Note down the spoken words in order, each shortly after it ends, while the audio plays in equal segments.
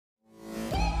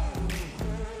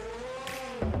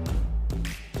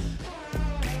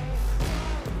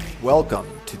Welcome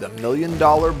to the Million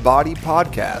Dollar Body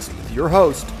Podcast with your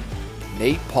host,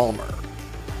 Nate Palmer.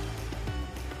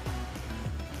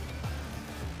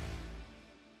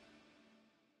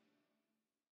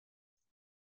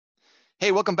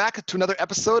 Hey, welcome back to another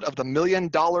episode of the Million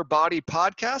Dollar Body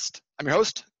Podcast. I'm your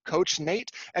host, Coach Nate,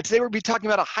 and today we'll be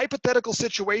talking about a hypothetical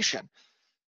situation.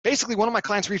 Basically, one of my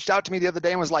clients reached out to me the other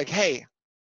day and was like, hey,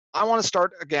 I want to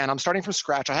start again. I'm starting from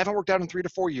scratch. I haven't worked out in 3 to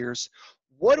 4 years.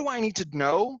 What do I need to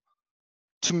know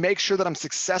to make sure that I'm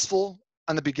successful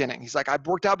in the beginning? He's like, I've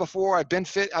worked out before, I've been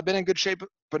fit, I've been in good shape,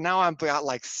 but now I've got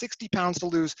like 60 pounds to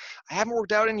lose. I haven't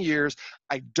worked out in years.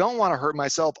 I don't want to hurt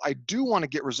myself. I do want to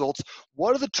get results.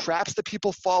 What are the traps that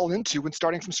people fall into when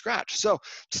starting from scratch? So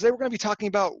today we're going to be talking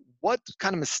about what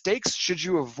kind of mistakes should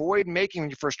you avoid making when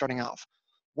you're first starting off?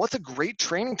 What's a great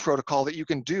training protocol that you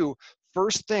can do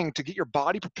first thing to get your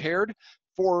body prepared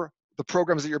for the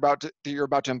programs that you're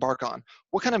about to embark on?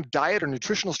 What kind of diet or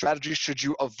nutritional strategies should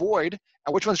you avoid,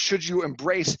 and which ones should you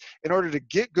embrace in order to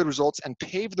get good results and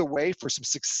pave the way for some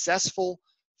successful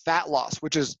fat loss,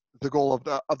 which is the goal of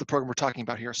the program we're talking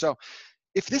about here. So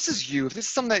if this is you, if this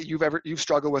is something that you've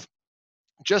struggled with,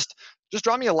 just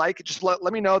drop me a like. Just let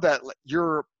me know that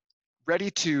you're ready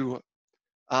to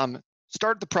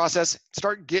start the process,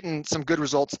 start getting some good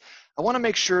results. I want to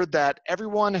make sure that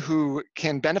everyone who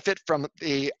can benefit from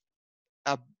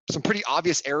some pretty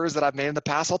obvious errors that I've made in the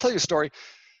past. I'll tell you a story.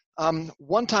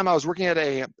 One time I was working at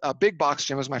a big box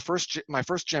gym. It was my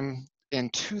first gym in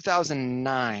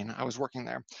 2009. I was working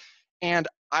there, and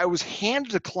I was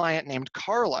handed a client named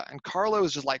Carla, and Carla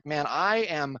was just like, man, I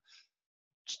am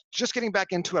just getting back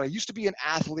into it. I used to be an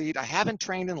athlete. I haven't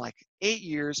trained in like 8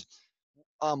 years.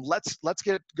 Let's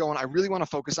get it going. I really want to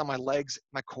focus on my legs,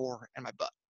 my core, and my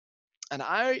butt. And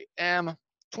I am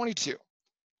 22.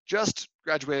 Just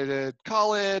graduated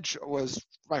college, was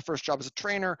my first job as a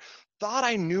trainer, thought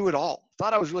I knew it all,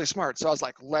 thought I was really smart. So I was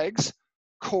like, legs,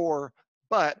 core,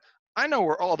 butt, I know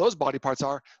where all those body parts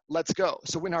are, let's go.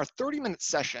 So in our 30-minute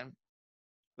session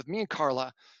with me and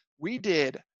Carla, we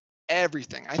did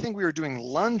everything. I think we were doing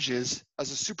lunges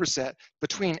as a superset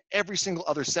between every single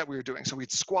other set we were doing. So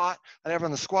we'd squat, I'd have her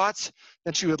on the squats,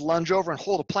 then she would lunge over and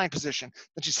hold a plank position.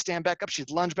 Then she'd stand back up, she'd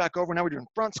lunge back over. Now we're doing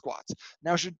front squats.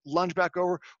 Now she'd lunge back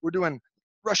over. We're doing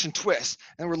Russian twists,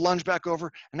 and we're lunge back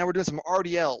over, and now we're doing some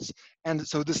RDLs. And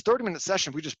so this 30-minute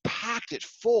session, we just packed it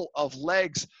full of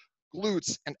legs,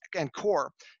 glutes, and core.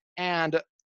 And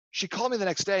she called me the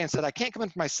next day and said, I can't come in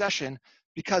for my session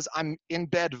because I'm in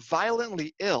bed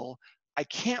violently ill. I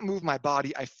can't move my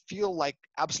body. I feel like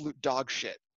absolute dog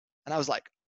shit. And I was like,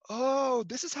 oh,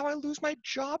 this is how I lose my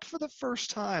job for the first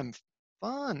time.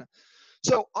 Fun.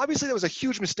 So obviously that was a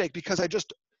huge mistake because I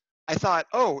thought,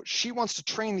 oh, she wants to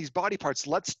train these body parts.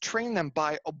 Let's train them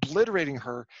by obliterating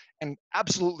her and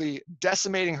absolutely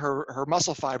decimating her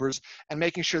muscle fibers and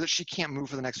making sure that she can't move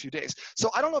for the next few days. So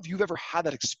I don't know if you've ever had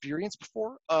that experience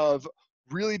before of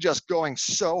really just going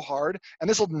so hard, and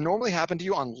this will normally happen to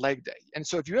you on leg day. And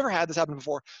so if you ever had this happen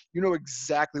before, you know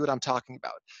exactly what I'm talking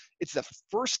about. It's the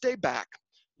first day back.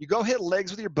 You go hit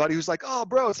legs with your buddy who's like, oh,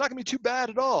 bro, it's not gonna be too bad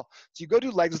at all. So you go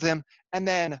do legs with him, and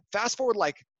then fast forward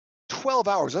like 12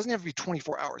 hours. It doesn't have to be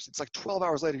 24 hours. It's like 12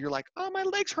 hours later, you're like, oh, my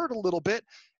legs hurt a little bit.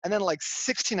 And then like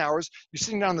 16 hours, you're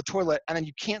sitting down on the toilet and then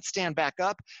you can't stand back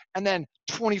up. And then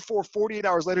 24, 48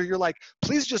 hours later, you're like,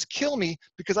 please just kill me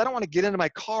because I don't want to get into my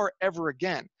car ever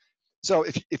again. So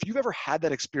if you've ever had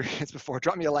that experience before,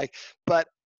 drop me a like. But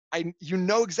you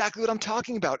know exactly what I'm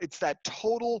talking about. It's that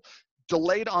total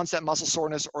delayed onset muscle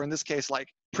soreness, or in this case, like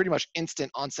pretty much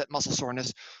instant onset muscle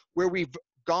soreness, where we've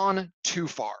gone too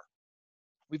far.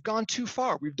 We've gone too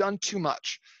far. We've done too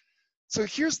much. So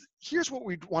here's what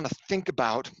we want to think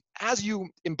about as you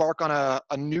embark on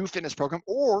a new fitness program,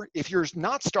 or if you're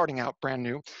not starting out brand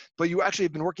new, but you actually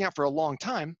have been working out for a long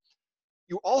time,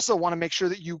 you also want to make sure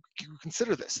that you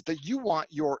consider this, that you want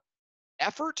your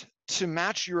effort to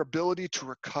match your ability to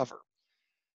recover.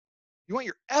 You want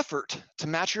your effort to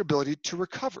match your ability to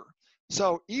recover.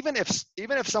 So even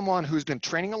if someone who's been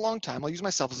training a long time, I'll use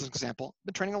myself as an example,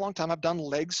 been training a long time, I've done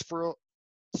legs for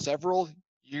several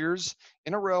years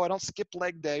in a row. I don't skip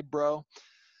leg day, bro.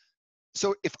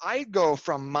 So if I go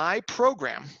from my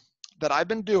program that I've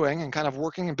been doing and kind of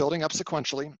working and building up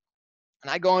sequentially, and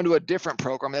I go into a different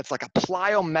program that's like a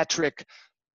plyometric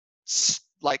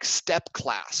like step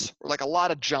class or like a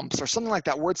lot of jumps or something like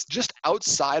that, where it's just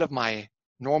outside of my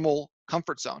normal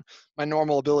comfort zone, my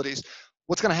normal abilities,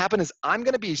 what's going to happen is I'm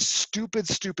going to be stupid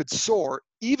sore,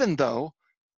 even though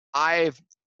I've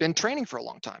been training for a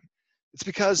long time. It's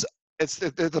because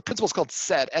the principle is called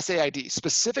SAID, S-A-I-D,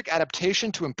 specific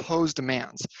adaptation to impose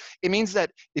demands. It means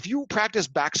that if you practice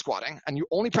back squatting and you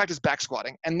only practice back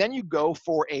squatting and then you go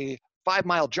for a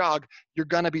 5-mile jog, you're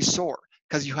going to be sore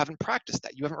because you haven't practiced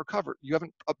that. You haven't recovered. You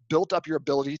haven't built up your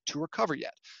ability to recover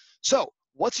yet. So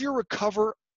what's your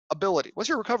recoverability? What's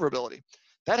your recoverability?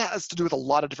 That has to do with a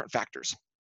lot of different factors.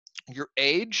 Your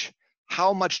age,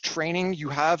 how much training you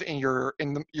have in your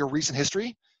recent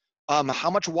history, how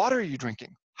much water are you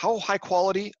drinking, how high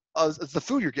quality is the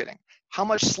food you're getting, how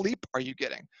much sleep are you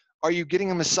getting, are you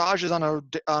getting massages on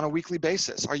a weekly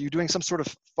basis, are you doing some sort of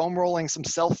foam rolling, some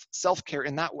self-care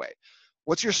in that way?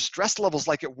 What's your stress levels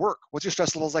like at work? What's your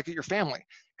stress levels like at your family?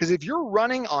 Because if you're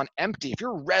running on empty, if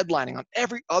you're redlining on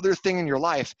every other thing in your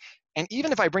life, and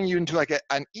even if I bring you into like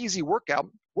an easy workout,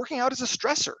 working out is a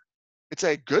stressor. It's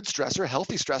a good stressor, a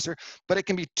healthy stressor, but it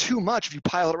can be too much if you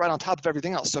pile it right on top of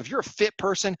everything else. So if you're a fit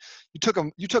person, you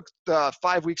took the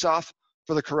 5 weeks off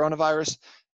for the coronavirus,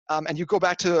 and you go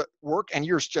back to work and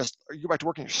you go back to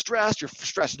work and you're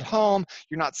stressed at home,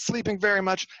 you're not sleeping very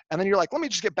much, and then you're like, let me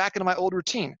just get back into my old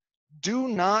routine. Do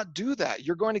not do that.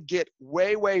 You're going to get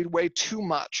way, way, way too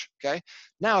much. Okay.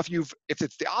 Now, if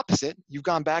it's the opposite, you've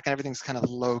gone back and everything's kind of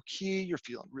low key, you're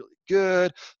feeling really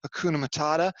good, Hakuna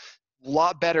Matata, a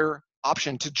lot better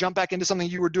option to jump back into something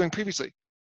you were doing previously.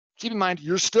 Keep in mind,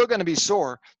 you're still going to be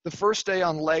sore. The first day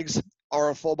on legs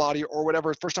or a full body or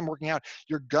whatever, first time working out,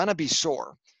 you're going to be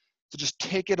sore. So just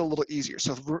take it a little easier.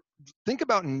 So think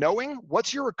about knowing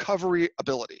what's your recovery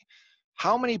ability.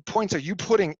 How many points are you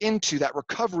putting into that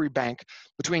recovery bank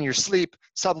between your sleep,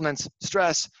 supplements,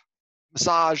 stress,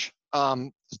 massage,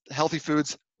 healthy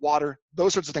foods, water,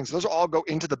 those sorts of things. Those all go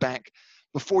into the bank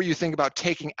before you think about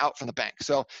taking out from the bank.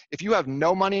 So if you have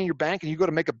no money in your bank and you go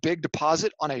to make a big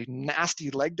deposit on a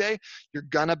nasty leg day, you're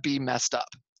gonna be messed up.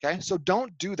 Okay, so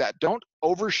don't do that. Don't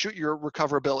overshoot your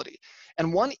recoverability.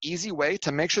 And one easy way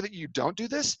to make sure that you don't do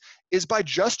this is by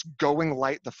just going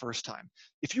light the first time.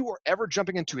 If you are ever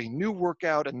jumping into a new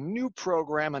workout, a new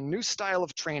program, a new style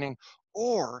of training,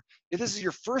 or if this is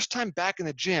your first time back in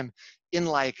the gym in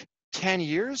like 10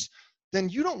 years, then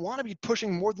you don't want to be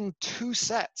pushing more than 2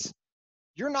 sets.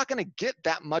 You're not going to get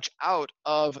that much out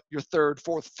of your 3rd,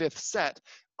 4th, 5th set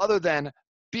other than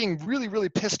being really, really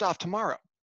pissed off tomorrow.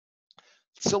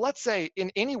 So let's say in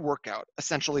any workout,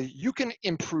 essentially, you can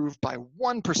improve by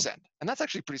 1%. And that's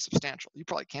actually pretty substantial. You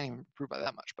probably can't even improve by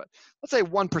that much, but let's say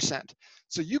 1%.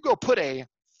 So you go put a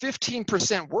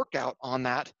 15% workout on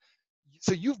that.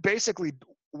 So you've basically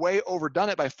way overdone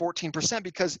it by 14%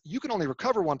 because you can only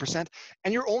recover 1%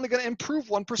 and you're only going to improve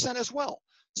 1% as well.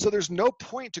 So there's no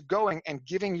point to going and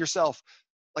giving yourself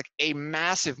like a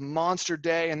massive monster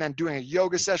day and then doing a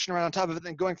yoga session right on top of it and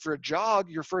then going for a jog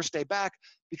your first day back,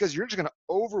 because you're just going to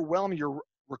overwhelm your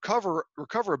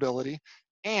recoverability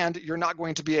and you're not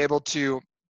going to be able to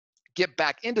get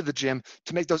back into the gym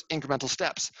to make those incremental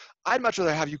steps. I'd much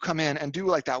rather have you come in and do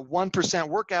like that 1%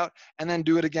 workout and then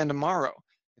do it again tomorrow.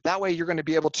 That way you're going to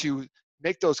be able to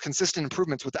make those consistent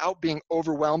improvements without being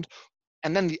overwhelmed.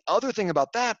 And then the other thing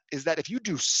about that is that if you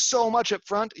do so much up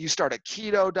front, you start a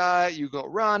keto diet, you go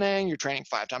running, you're training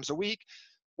 5 times a week.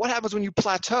 What happens when you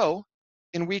plateau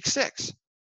in week 6?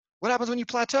 What happens when you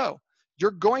plateau? You're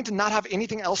going to not have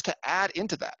anything else to add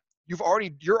into that.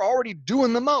 You're already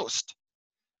doing the most.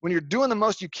 When you're doing the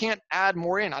most, you can't add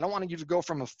more in. I don't want you to go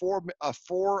from a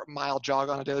 4-mile jog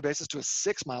on a daily basis to a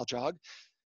 6-mile jog.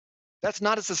 That's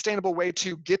not a sustainable way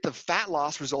to get the fat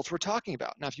loss results we're talking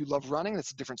about. Now, if you love running,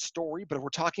 that's a different story, but if we're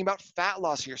talking about fat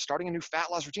loss here, starting a new fat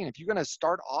loss routine, if you're gonna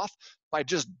start off by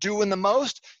just doing the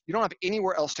most, you don't have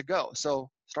anywhere else to go.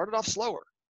 So start it off slower,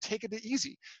 take it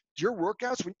easy. Your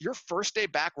workouts, your first day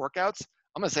back workouts,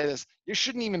 I'm gonna say this, you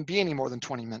shouldn't even be any more than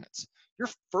 20 minutes. Your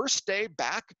first day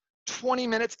back, 20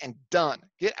 minutes and done,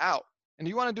 get out. And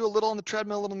you wanna do a little on the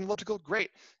treadmill, a little on the elliptical,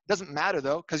 great. It doesn't matter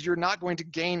though, because you're not going to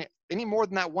gain any more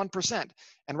than that 1%.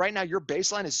 And right now your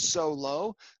baseline is so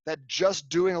low that just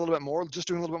doing a little bit more, just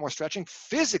doing a little bit more stretching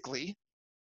physically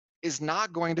is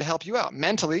not going to help you out.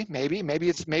 Mentally, maybe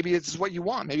it's what you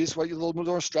want. Maybe it's what you a little bit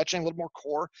more stretching, a little more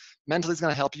core. Mentally is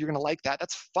going to help you. You're going to like that.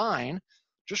 That's fine.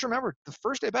 Just remember the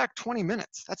first day back, 20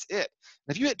 minutes. That's it.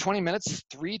 And if you hit 20 minutes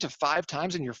 3 to 5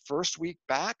 times in your first week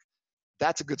back,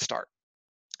 that's a good start.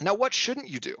 Now, what shouldn't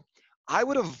you do? I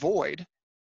would avoid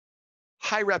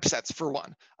high rep sets for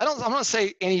one. I'm not going to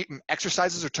say any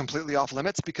exercises are completely off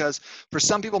limits, because for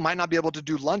some people might not be able to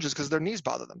do lunges because their knees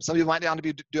bother them. Some people might not be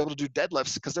able to do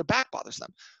deadlifts because their back bothers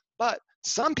them. But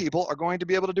some people are going to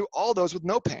be able to do all those with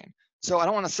no pain. So I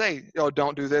don't want to say, oh,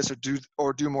 don't do this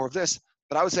or do more of this.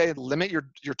 But I would say limit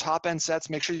your top end sets.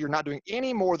 Make sure you're not doing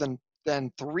any more than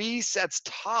 3 sets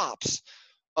tops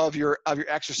of your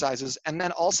exercises. And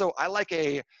then also I like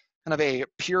a kind of a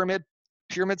pyramid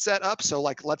setup. So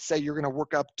like, let's say you're going to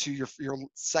work up to your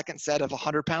second set of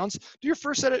 100 pounds, do your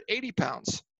first set at 80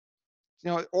 pounds,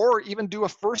 or even do a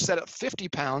first set at 50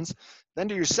 pounds, then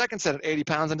do your second set at 80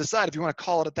 pounds and decide if you want to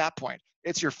call it at that point.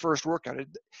 It's your first workout.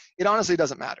 It honestly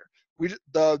doesn't matter.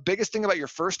 The biggest thing about your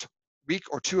first week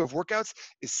or two of workouts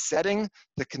is setting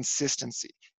the consistency,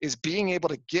 is being able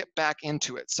to get back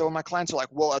into it. So my clients are like,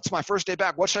 well, it's my first day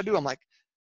back. What should I do? I'm like,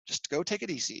 just go take it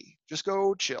easy. Just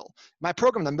go chill. My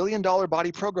program, the $1 Million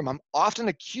Body Program, I'm often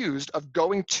accused of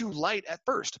going too light at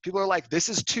first. People are like, this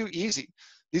is too easy.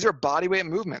 These are body weight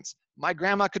movements. My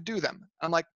grandma could do them.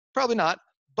 I'm like, probably not,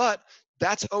 but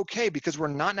that's okay, because we're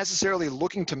not necessarily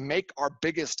looking to make our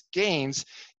biggest gains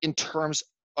in terms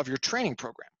of your training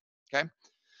program, okay?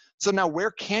 So now where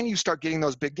can you start getting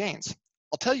those big gains?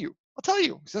 I'll tell you,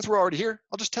 since we're already here,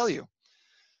 I'll just tell you.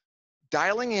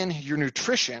 Dialing in your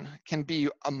nutrition can be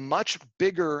a much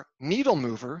bigger needle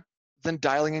mover than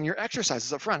dialing in your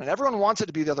exercises up front. And everyone wants it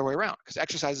to be the other way around, because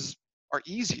exercises are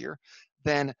easier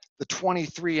than the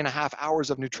 23.5 hours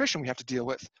of nutrition we have to deal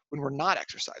with when we're not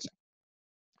exercising.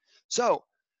 So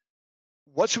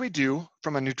what should we do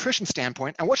from a nutrition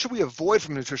standpoint, and what should we avoid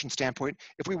from a nutrition standpoint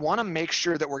if we want to make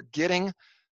sure that we're getting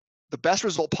the best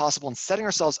result possible and setting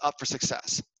ourselves up for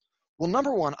success? Well,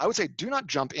 number one, I would say do not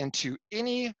jump into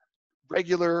any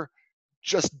regular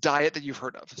just diet that you've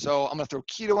heard of. So I'm going to throw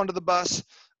keto under the bus.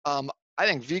 I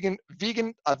think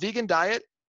a vegan diet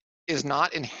is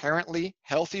not inherently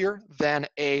healthier than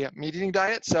a meat eating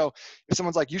diet. So if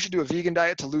someone's like, you should do a vegan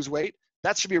diet to lose weight,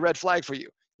 that should be a red flag for you.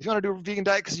 If you want to do a vegan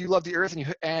diet because you love the earth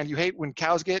and you hate when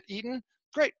cows get eaten,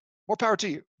 great, more power to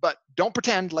you. But don't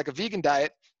pretend like a vegan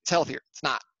diet is healthier. It's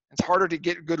not. It's harder to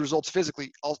get good results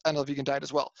physically on a vegan diet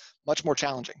as well. Much more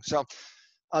challenging. So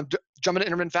jump into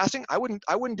intermittent fasting. I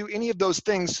wouldn't do any of those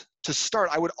things to start.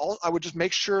 I would just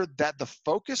make sure that the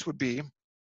focus would be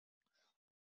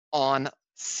on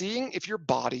seeing if your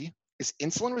body is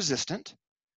insulin resistant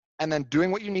and then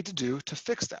doing what you need to do to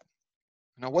fix that.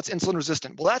 Now, what's insulin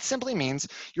resistant? Well, that simply means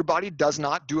your body does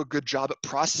not do a good job at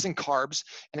processing carbs,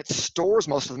 and it stores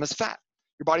most of them as fat.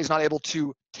 Your body's not able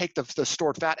to take the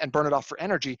stored fat and burn it off for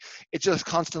energy. It's just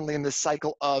constantly in this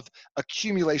cycle of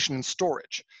accumulation and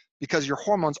storage because your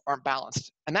hormones aren't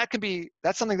balanced. And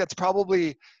that's something that's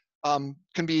probably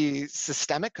can be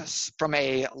systemic from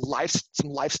some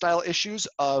lifestyle issues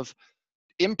of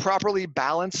improperly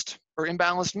balanced or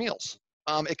imbalanced meals.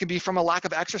 It can be from a lack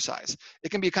of exercise.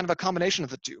 It can be kind of a combination of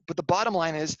the two. But the bottom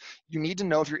line is you need to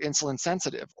know if you're insulin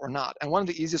sensitive or not. And one of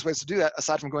the easiest ways to do that,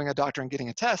 aside from going to a doctor and getting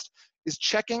a test, is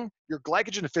checking your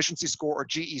glycogen efficiency score or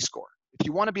GE score. If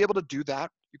you want to be able to do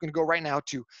that, you can go right now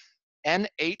to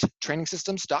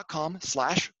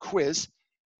n8trainingsystems.com/quiz,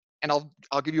 and I'll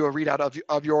give you a readout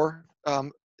of your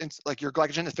like your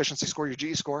glycogen efficiency score, your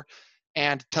GE score,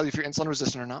 and tell you if you're insulin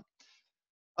resistant or not.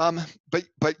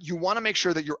 But you want to make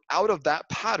sure that you're out of that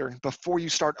pattern before you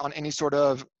start on any sort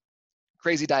of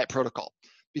crazy diet protocol.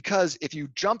 Because if you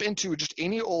jump into just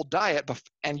any old diet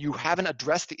and you haven't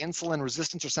addressed the insulin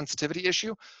resistance or sensitivity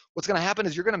issue, what's going to happen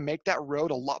is you're going to make that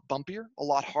road a lot bumpier, a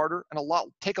lot harder, and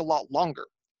take a lot longer.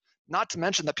 Not to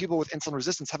mention that people with insulin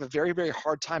resistance have a very, very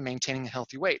hard time maintaining a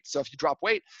healthy weight. So if you drop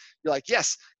weight, you're like,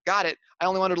 yes, got it. I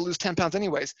only wanted to lose 10 pounds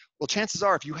anyways. Well, chances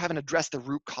are if you haven't addressed the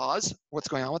root cause, what's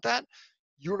going on with that,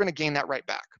 you're going to gain that right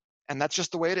back. And that's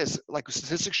just the way it is. Like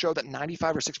statistics show that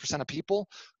 95 or 6% of people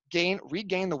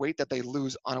regain the weight that they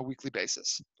lose on a weekly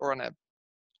basis, or on a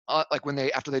like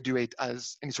after they do any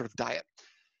sort of diet.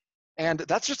 And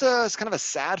that's just it's kind of a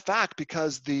sad fact,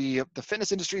 because the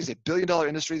fitness industry is a billion-dollar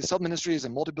industry, the supplement industry is a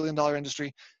multi-billion-dollar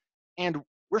industry, and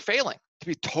we're failing. To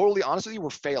be totally honest with you,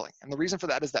 we're failing. And the reason for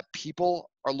that is that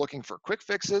people are looking for quick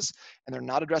fixes and they're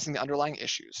not addressing the underlying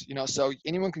issues. So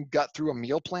anyone can gut through a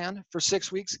meal plan for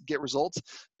 6 weeks, get results,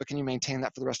 but can you maintain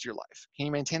that for the rest of your life? Can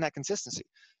you maintain that consistency?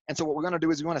 And so what we're going to do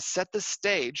is we want to set the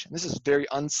stage, and this is very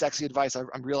unsexy advice, I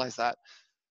realize that.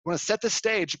 We want to set the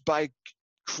stage by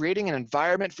creating an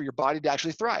environment for your body to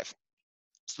actually thrive.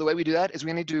 So the way we do that is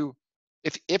we need to,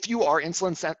 if you are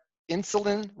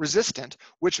insulin resistant,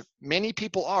 which many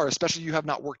people are, especially you have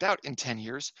not worked out in 10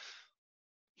 years,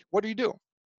 what do you do?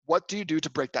 What do you do to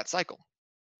break that cycle?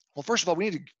 Well, first of all, we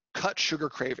need to cut sugar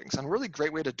cravings. And a really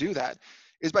great way to do that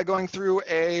is by going through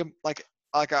I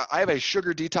have a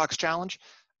sugar detox challenge.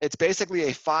 It's basically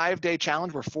a 5-day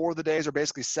challenge where 4 of the days are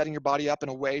basically setting your body up in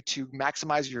a way to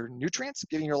maximize your nutrients,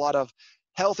 giving you a lot of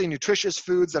healthy, nutritious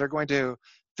foods that are going to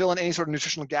fill in any sort of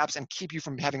nutritional gaps and keep you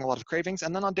from having a lot of cravings.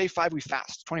 And then on day 5, we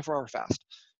fast, 24-hour fast.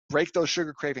 Break those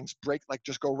sugar cravings.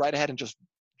 Just go right ahead and just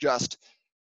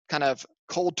kind of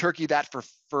cold turkey that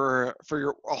for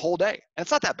a whole day, and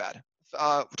it's not that bad.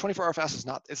 24-hour fast is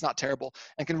not, it's not terrible,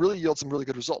 and can really yield some really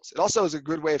good results. It also is a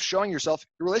good way of showing yourself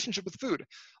your relationship with food.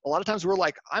 A lot of times we're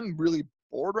like, I'm really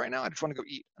bored right now, I just want to go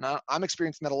eat, and I'm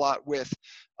experiencing that a lot with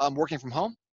working from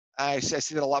home. I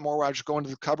see that a lot more where I just go into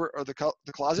the cupboard or the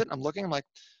closet, and I'm looking, I'm like,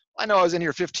 I know I was in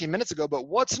here 15 minutes ago, but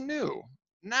what's new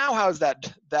now? How's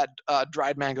that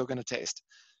dried mango going to taste?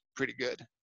 Pretty good.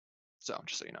 So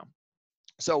just so you know.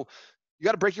 So you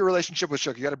got to break your relationship with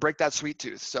sugar. You got to break that sweet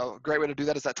tooth. So a great way to do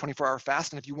that is that 24-hour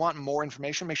fast. And if you want more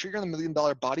information, make sure you're in the $1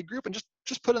 Million Body group, and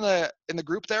just put in the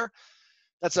group there.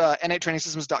 That's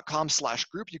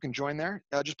n8trainingsystems.com/group. You can join there.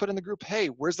 Just put in the group, hey,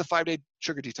 where's the 5-day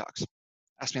sugar detox?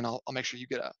 Ask me, and I'll make sure you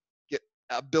get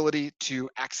ability to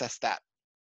access that.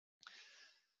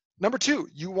 Number 2,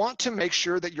 you want to make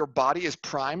sure that your body is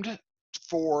primed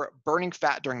for burning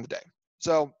fat during the day.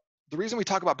 So the reason we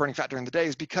talk about burning fat during the day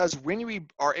is because when we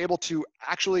are able to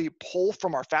actually pull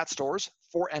from our fat stores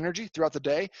for energy throughout the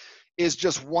day is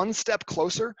just one step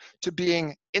closer to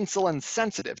being insulin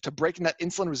sensitive, to breaking that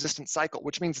insulin resistant cycle,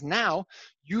 which means now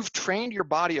you've trained your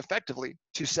body effectively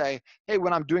to say, hey,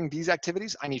 when I'm doing these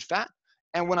activities, I need fat.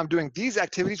 And when I'm doing these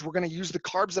activities, we're going to use the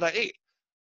carbs that I ate.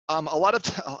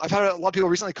 I've had a lot of people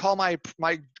recently call my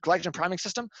glycogen priming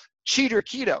system cheater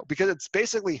keto, because it's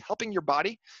basically helping your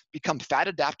body become fat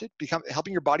adapted,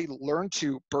 helping your body learn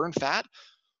to burn fat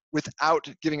without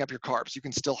giving up your carbs. You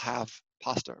can still have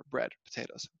pasta, bread,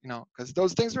 potatoes, because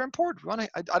those things are important.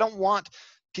 I don't want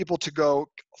people to go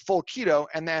full keto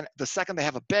and then the second they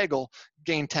have a bagel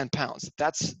gain 10 pounds.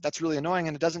 That's really annoying,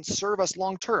 and it doesn't serve us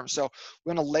long term. So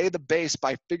we're going to lay the base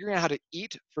by figuring out how to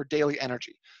eat for daily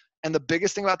energy. And the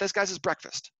biggest thing about this, guys, is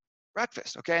breakfast.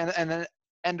 Okay,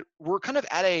 and we're kind of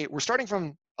we're starting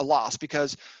from a loss,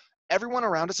 because everyone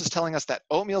around us is telling us that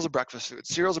oatmeal's a breakfast food,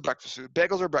 cereal's a breakfast food,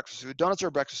 bagels are a breakfast food, donuts are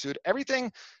a breakfast food.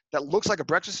 Everything that looks like a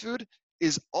breakfast food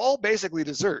is all basically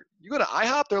dessert. You go to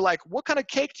IHOP, they're like, what kind of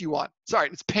cake do you want? Sorry,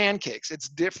 it's pancakes. It's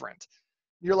different.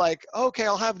 You're like, okay,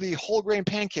 I'll have the whole grain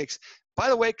pancakes. By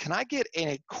the way, can I get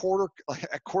a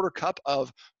quarter cup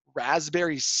of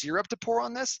raspberry syrup to pour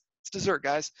on this? It's dessert,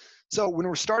 guys. So when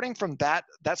we're starting from that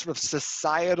sort of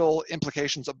societal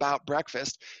implications about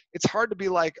breakfast, it's hard to be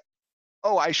like,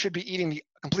 oh, I should be eating the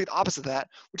complete opposite of that,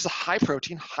 which is a high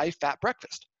protein, high fat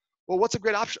breakfast. Well, what's a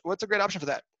great option? What's a great option for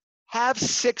that? Have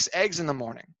 6 eggs in the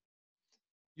morning.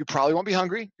 You probably won't be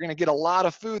hungry. You're going to get a lot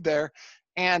of food there,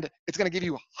 and it's going to give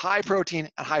you high protein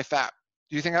and high fat.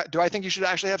 Do I think you should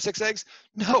actually have 6 eggs?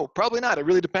 No, probably not. It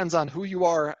really depends on who you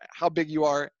are, how big you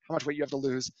are, how much weight you have to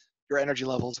lose, your energy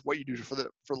levels, what you do for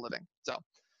a living. So,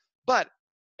 but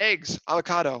eggs,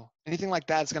 avocado, anything like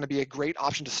that is going to be a great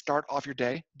option to start off your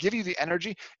day, give you the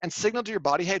energy, and signal to your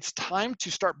body, hey, it's time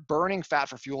to start burning fat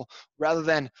for fuel, rather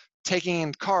than taking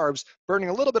in carbs, burning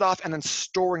a little bit off, and then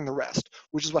storing the rest,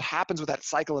 which is what happens with that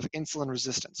cycle of insulin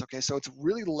resistance. Okay, so it's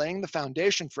really laying the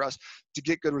foundation for us to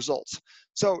get good results.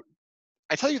 So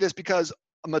I tell you this because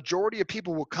a majority of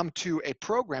people will come to a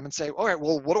program and say, all right,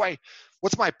 well,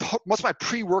 what's my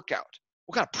pre-workout?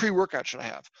 What kind of pre-workout should I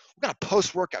have? What kind of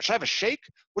post-workout? Should I have a shake?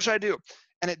 What should I do?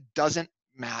 And it doesn't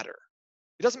matter.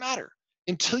 It doesn't matter.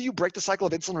 Until you break the cycle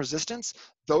of insulin resistance,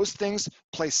 those things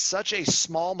play such a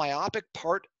small, myopic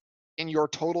part in your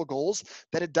total goals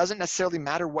that it doesn't necessarily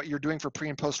matter what you're doing for pre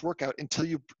and post-workout until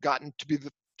you've gotten to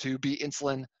be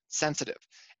insulin sensitive.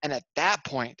 And at that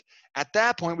point,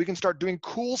 we can start doing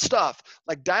cool stuff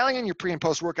like dialing in your pre and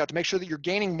post workout to make sure that you're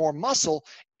gaining more muscle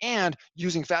and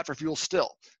using fat for fuel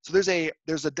still. So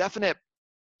there's a definite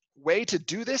way to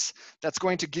do this that's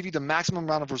going to give you the maximum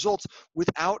amount of results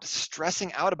without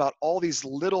stressing out about all these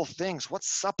little things. What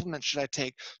supplements should I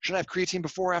take? Should I have creatine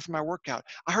before or after my workout?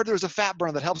 I heard there's a fat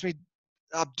burner that helps me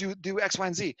do X, Y,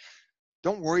 and Z.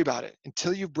 Don't worry about it.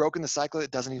 Until you've broken the cycle,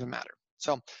 it doesn't even matter.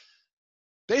 So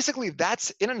basically,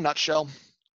 that's in a nutshell.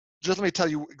 Just let me tell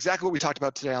you exactly what we talked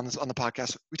about today on the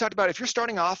podcast. We talked about if you're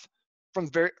starting off from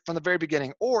the very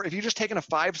beginning, or if you're just taking a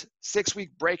 5-6 week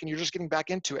break and you're just getting back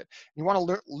into it, you want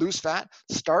to lose fat,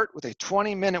 start with a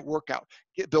 20-minute workout.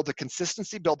 Build the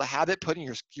consistency, build the habit, put in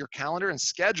your calendar and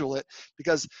schedule it,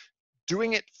 because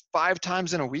doing it 5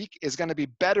 times in a week is going to be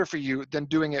better for you than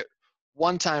doing it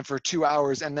one time for 2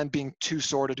 hours and then being too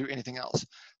sore to do anything else.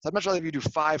 So I'd much rather you do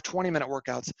 5 20-minute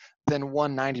workouts than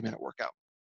one 90-minute workout.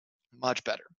 Much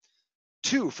better.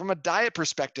 2, from a diet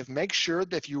perspective, make sure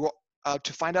that if you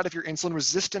to find out if you're insulin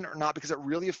resistant or not, because it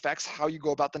really affects how you go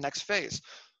about the next phase.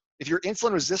 If you're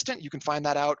insulin resistant, you can find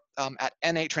that out at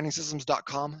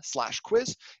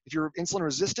n8trainingsystems.com/quiz. If you're insulin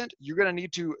resistant, you're going to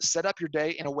need to set up your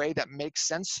day in a way that makes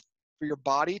sense for your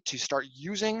body to start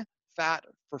using fat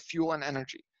for fuel and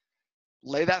energy.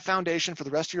 lay that foundation for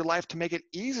the rest of your life to make it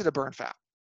easy to burn fat.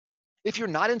 If you're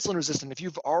not insulin resistant, if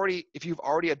you've already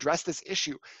addressed this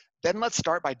issue, then let's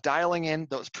start by dialing in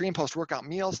those pre and post workout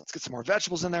meals. Let's get some more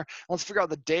vegetables in there. Let's figure out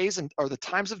the days or the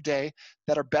times of day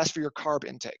that are best for your carb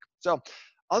intake. So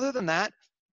other than that,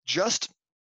 just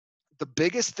the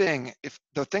biggest thing, if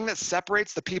the thing that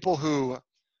separates the people who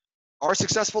are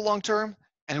successful long-term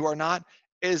and who are not,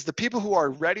 is the people who are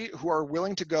ready, who are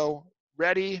willing to go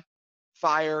ready,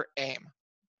 fire, aim.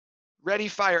 Ready,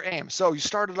 fire, aim. So you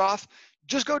started off,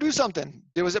 just go do something.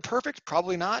 Was it perfect?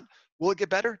 Probably not. Will it get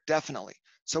better? Definitely.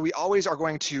 So we always are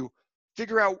going to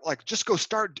figure out, like, just go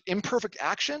start imperfect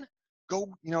action.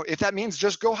 Go, if that means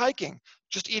just go hiking,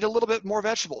 just eat a little bit more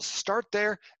vegetables. Start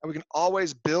there, and we can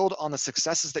always build on the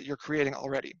successes that you're creating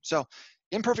already. So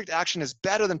imperfect action is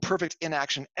better than perfect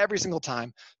inaction every single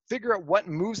time. Figure out what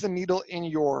moves the needle in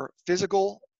your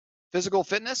physical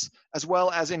fitness as well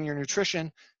as in your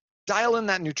nutrition. Dial in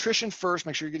that nutrition first,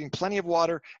 make sure you're getting plenty of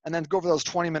water, and then go over those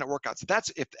 20-minute workouts.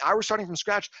 If I were starting from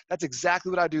scratch, that's exactly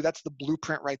what I do. That's the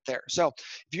blueprint right there. So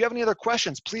if you have any other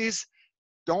questions, please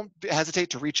don't hesitate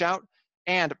to reach out,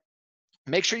 and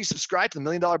make sure you subscribe to the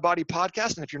 $1 Million Body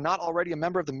Podcast. And if you're not already a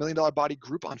member of the $1 Million Body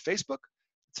group on Facebook,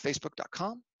 it's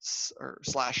facebook.com just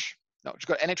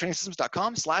go to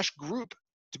nnatrainingsystems.com/group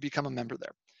to become a member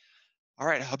there. All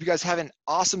right, I hope you guys have an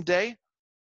awesome day.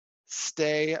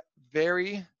 Stay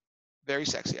very, very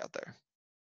sexy out there.